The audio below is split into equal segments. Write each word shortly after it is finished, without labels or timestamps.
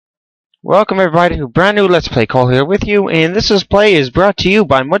Welcome everybody to a brand new Let's Play. Call here with you, and this Let's Play is brought to you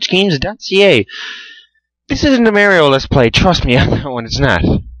by muchgames.ca. This isn't a Mario Let's Play, trust me on that one, it's not.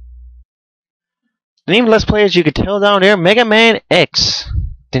 The name of Let's Play, as you can tell down there, Mega Man X.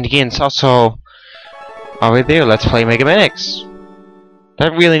 Then again, it's also right there, Let's Play Mega Man X. I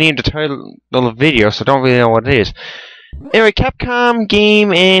haven't really named the title of the video, so I don't really know what it is. Anyway, Capcom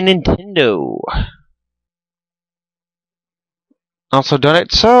game and Nintendo. Also done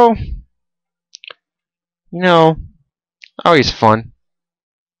it, so you know, always fun.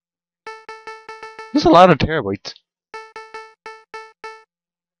 There's a lot of terabytes.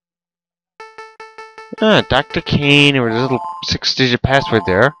 Dr. Kane, or a little 6-digit password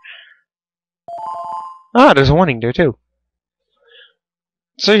there. There's a warning there too.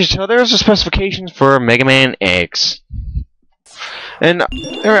 So you tell there's the specifications for Mega Man X. And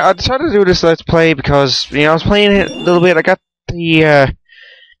anyway, I decided to do this Let's Play because, I was playing it a little bit. I got the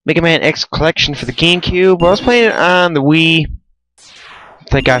Mega Man X collection for the GameCube. I was playing it on the Wii.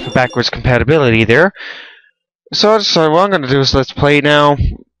 Thank God for backwards compatibility there. So I decided what I'm going to do is Let's Play now.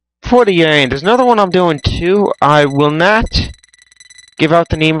 For the end, there's another one I'm doing too. I will not give out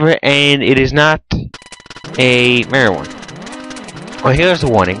the name of it, and it is not a Mario one. Well, here's the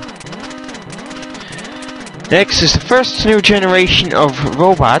warning. X is the first new generation of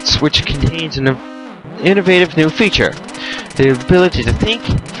robots, which contains an innovative new feature: the ability to think,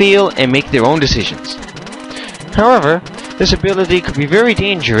 feel, and make their own decisions. However, this ability could be very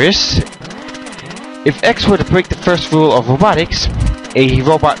dangerous. If X were to break the first rule of robotics, a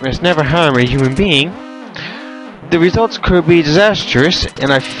robot must never harm a human being, the results could be disastrous,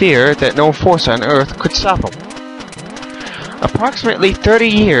 and I fear that no force on Earth could stop him. Approximately 30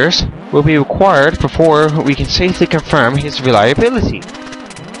 years will be required before we can safely confirm his reliability.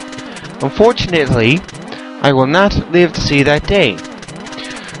 Unfortunately, I will not live to see that day,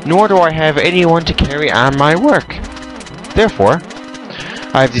 nor do I have anyone to carry on my work. Therefore,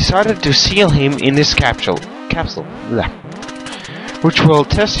 I have decided to seal him in this capsule, which will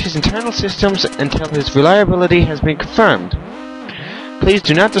test his internal systems until his reliability has been confirmed. Please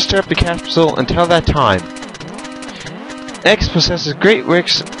do not disturb the capsule until that time. X possesses great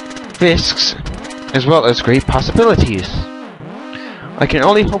risks as well as great possibilities. I can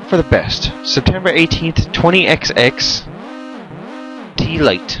only hope for the best. September 18th, 20XX.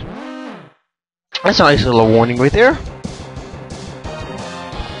 T-Light. That's a nice little warning right there.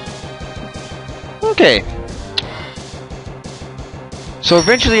 Okay. So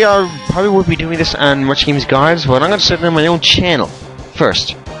eventually I probably will be doing this on Much Games Guides, but I'm going to set it on my own channel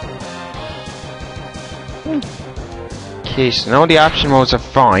first. Okay, so now the option modes are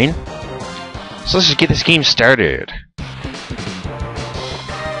fine. So let's just get this game started.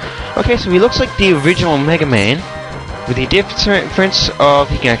 Okay, so he looks like the original Mega Man, with the difference of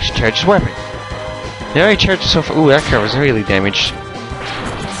he can actually charge his weapon. He already charged so far. Ooh, that car was really damaged.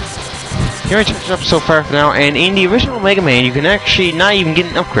 He already charged up so far for now, and in the original Mega Man, you can actually not even get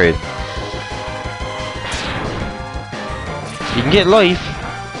an upgrade. You can get life.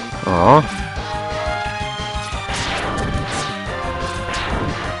 Aww.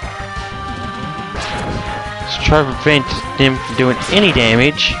 Let's try to prevent him from doing any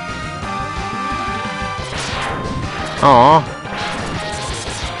damage. Aww.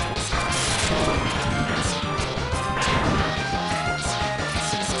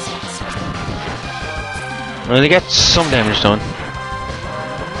 Well, they got some damage done.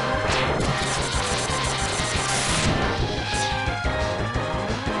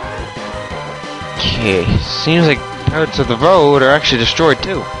 Okay, seems like parts of the road are actually destroyed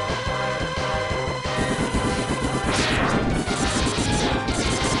too.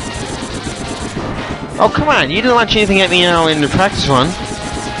 Oh, come on, you didn't launch anything at me now in the practice run.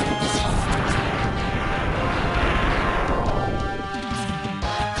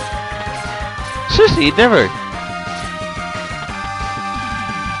 Seriously, you'd never.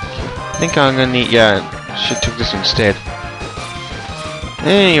 I think I'm gonna need, should took this instead.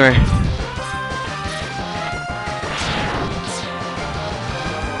 Anyway.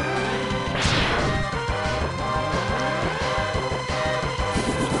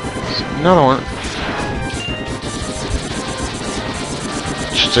 Another one.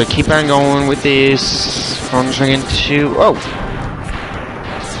 Just keep on going with this. I'm trying to. Oh!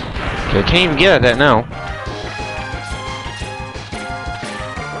 Okay, I can't even get at that now.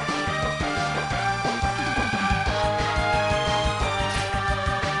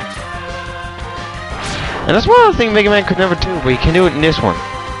 And that's one of the things Mega Man could never do, but he can do it in this one.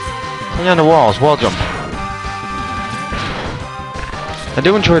 Hang on the walls, wall jump. I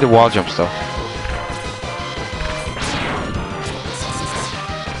do enjoy the wall jumps though.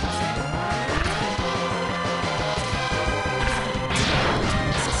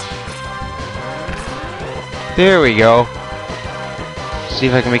 There we go. See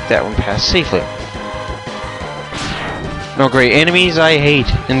if I can make that one pass safely. No, great. Enemies I hate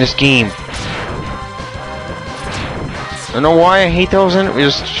in this game. I don't know why I hate those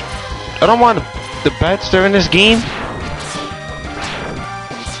enemies. I don't want the bats that are in this game.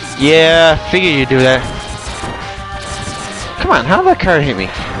 Yeah, I figured you'd do that. Come on, how did that card hit me?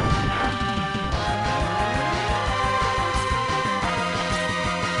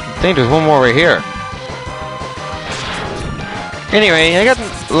 I think there's one more right here. Anyway, I got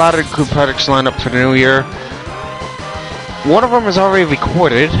a lot of good projects lined up for the new year. One of them is already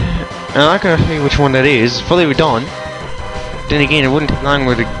recorded, and I'm not going to tell you which one that is. It's fully done. Then again, it wouldn't take long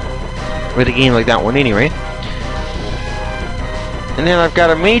with a game like that one anyway. And then I've got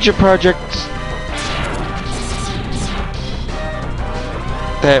a major project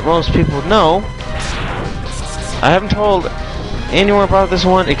that most people know. I haven't told anyone about this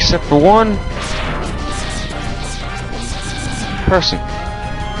one except for one person.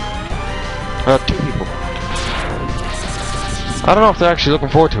 Two people. I don't know if they're actually looking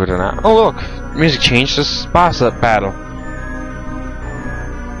forward to it or not. Oh look, music changed. This is boss battle.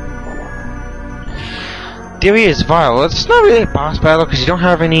 There he is, Vile. It's not really a boss battle because you don't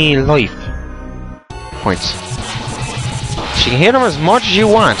have any life points. So you can hit him as much as you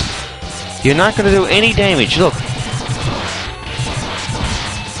want. You're not going to do any damage. Look.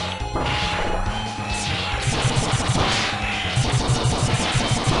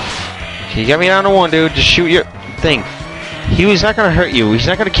 Okay, you got me down to one, dude. Just shoot your thing. He's not going to hurt you. He's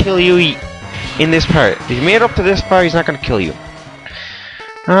not going to kill you in this part. If you made it up to this part, he's not going to kill you.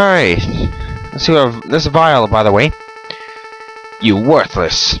 Alright. Let's see what this is Vile, by the way. You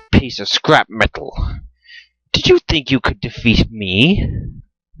worthless piece of scrap metal. Did you think you could defeat me?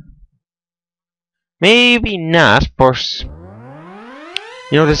 Maybe not, but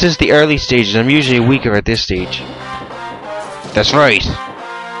you know, this is the early stages. I'm usually weaker at this stage. That's right.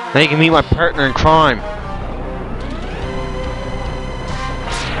 Now you can meet my partner in crime,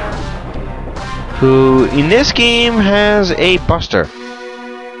 who in this game has a buster.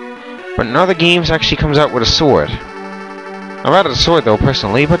 But in other games actually comes out with a sword. I'd rather the sword though,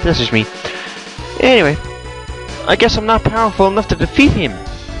 personally, but this is me. Anyway, I guess I'm not powerful enough to defeat him.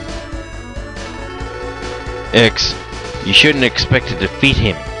 X, you shouldn't expect to defeat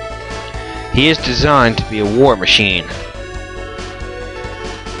him. He is designed to be a war machine.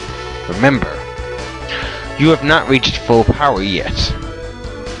 Remember, you have not reached full power yet.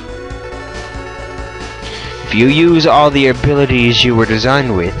 If you use all the abilities you were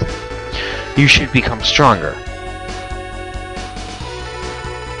designed with, you should become stronger.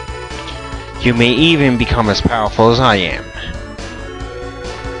 You may even become as powerful as I am.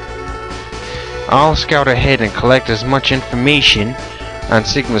 I'll scout ahead and collect as much information on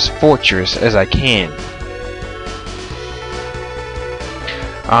Sigma's fortress as I can.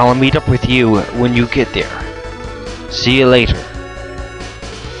 I'll meet up with you when you get there. See you later.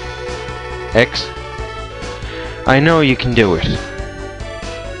 X, I know you can do it.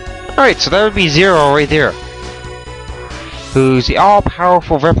 Alright, so that would be Zero right there. Who's the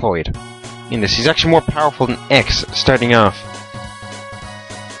all-powerful Reploid in this. He's actually more powerful than X starting off.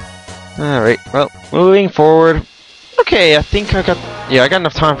 Alright, well, moving forward. Okay, I think I got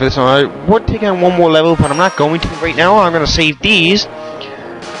enough time for this one. I would take on one more level, but I'm not going to right now. I'm going to save these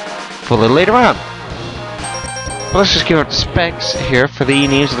for a little later on. But let's just give out the specs here for the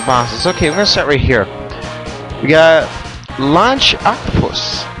names of the bosses. Okay, we're going to start right here. We got Launch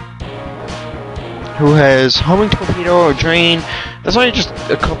Octopus, who has Homing Torpedo or Drain. That's only just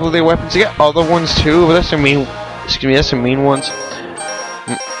a couple of their weapons. You get other ones too, but that's the main. Excuse me, that's the main ones.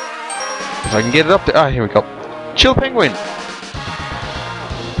 If I can get it up there. Ah, here we go. Chill Penguin.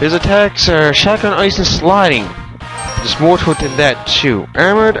 His attacks are Shotgun, Ice, and Sliding. There's more to it than that too.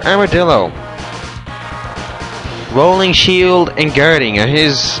 Armored Armadillo. Rolling Shield and Guarding are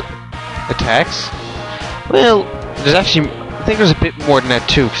his attacks. Well, there's actually, I think there's a bit more than that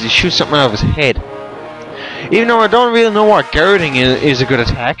too, because he shoots something out of his head. Even though I don't really know what guarding is a good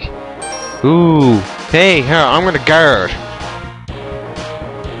attack. Ooh, hey, here, I'm gonna guard.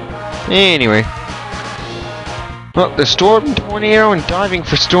 Anyway. Well, the Storm Tornado and Diving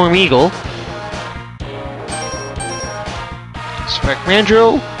for Storm Eagle. Spec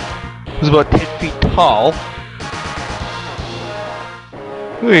Mandrill, who's about 10 feet tall.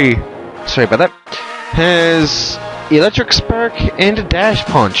 Whee, sorry about that. Has Electric Spark and a Dash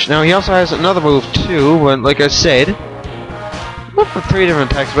Punch. Now he also has another move too, but like I said, not for 3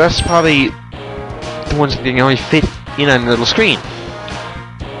 different attacks, but that's probably the ones that can only fit in on the little screen.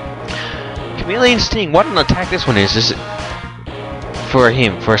 Chameleon Sting, what an attack this one is. This is for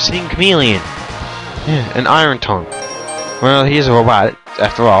him, for Sting Chameleon. Yeah, an Iron Tongue. Well, he's a robot,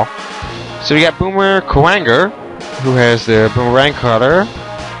 after all. So we got Boomer Kwanger, who has the Boomerang Cutter,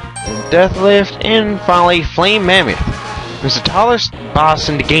 Deathlift, and finally Flame Mammoth, who's the tallest boss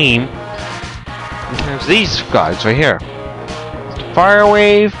in the game in terms of these guys right here. The Fire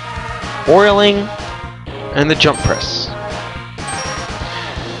Wave, Oiling, and the Jump Press.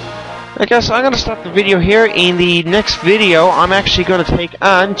 I guess I'm going to stop the video here. In the next video, I'm actually going to take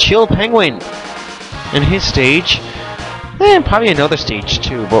on Chill Penguin in his stage, and probably another stage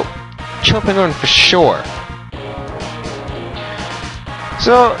too, but Chill Penguin for sure.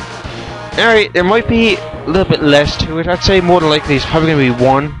 So, alright, there might be a little bit less to it. I'd say more than likely it's probably going to be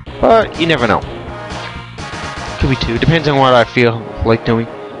 1, but you never know. Could be 2, depends on what I feel like doing.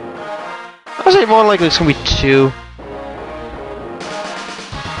 I'd say more than likely it's going to be 2.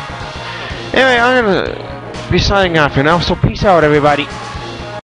 Anyway, I'm going to be signing off here now, so peace out everybody.